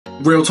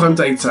real-time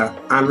data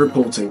and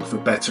reporting for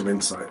better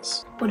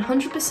insights.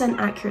 100%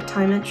 accurate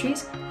time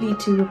entries lead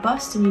to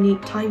robust and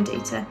unique time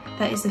data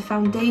that is the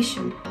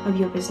foundation of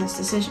your business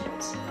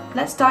decisions.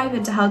 Let's dive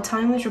into how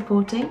Timely's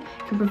reporting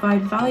can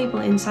provide valuable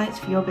insights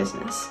for your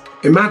business.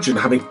 Imagine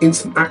having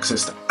instant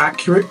access to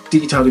accurate,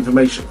 detailed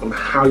information on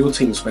how your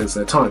team spends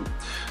their time.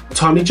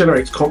 Timely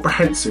generates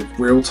comprehensive,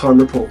 real-time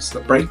reports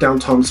that break down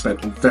time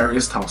spent on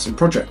various tasks and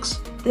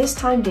projects. This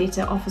time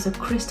data offers a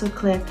crystal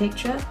clear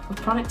picture of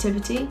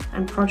productivity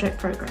and project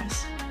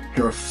progress.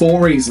 Here are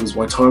 4 reasons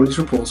why Timely's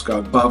reports go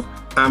above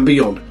and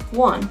beyond.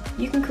 1.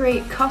 You can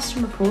create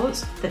custom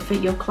reports that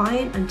fit your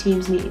client and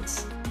team's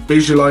needs.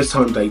 Visualize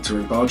time data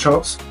in bar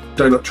charts,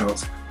 donut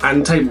charts,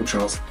 and table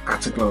charts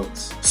at a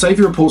glance. Save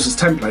your reports as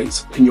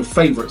templates in your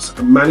favorites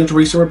and manage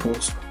recent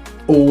reports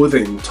all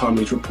within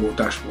Timely's report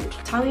dashboard.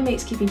 Timely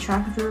makes keeping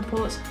track of your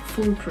reports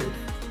foolproof.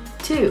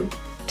 2.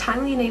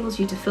 Timely enables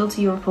you to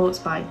filter your reports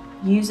by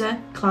user,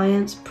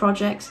 clients,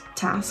 projects,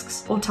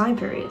 tasks, or time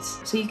periods,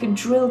 so you can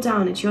drill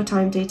down into your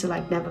time data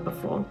like never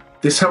before.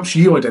 This helps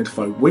you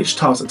identify which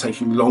tasks are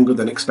taking longer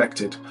than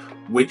expected,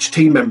 which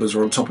team members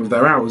are on top of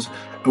their hours,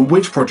 and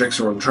which projects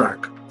are on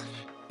track.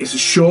 It's a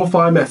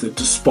surefire method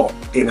to spot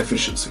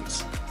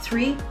inefficiencies.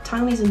 3.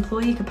 Timely's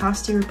employee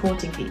capacity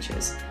reporting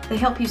features. They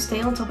help you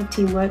stay on top of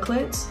team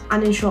workloads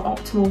and ensure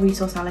optimal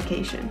resource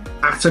allocation.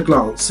 At a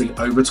glance, see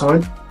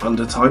overtime,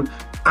 undertime,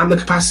 and the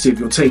capacity of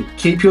your team.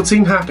 Keep your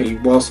team happy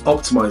whilst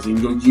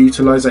optimizing your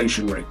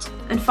utilization rate.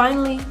 And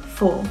finally,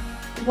 4.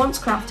 Once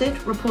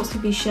crafted, reports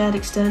can be shared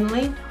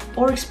externally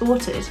or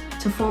exported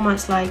to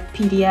formats like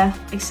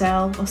PDF,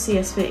 Excel, or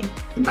CSV.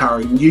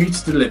 Empowering you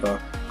to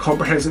deliver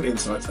comprehensive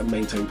insights and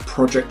maintain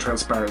project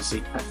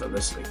transparency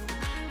effortlessly.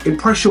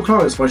 Impress your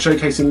clients by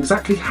showcasing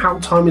exactly how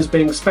time is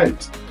being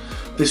spent.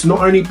 This not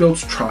only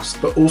builds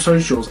trust, but also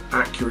ensures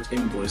accurate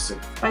invoicing.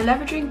 By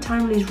leveraging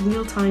Timely's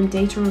real-time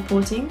data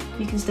reporting,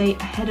 you can stay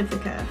ahead of the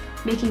curve,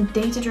 making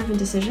data-driven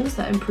decisions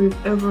that improve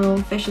overall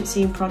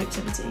efficiency and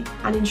productivity,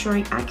 and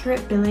ensuring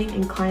accurate billing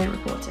and client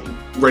reporting.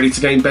 Ready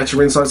to gain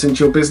better insights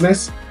into your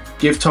business?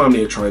 Give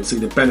Timely a try and see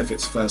the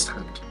benefits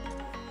firsthand.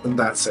 And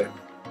that's it.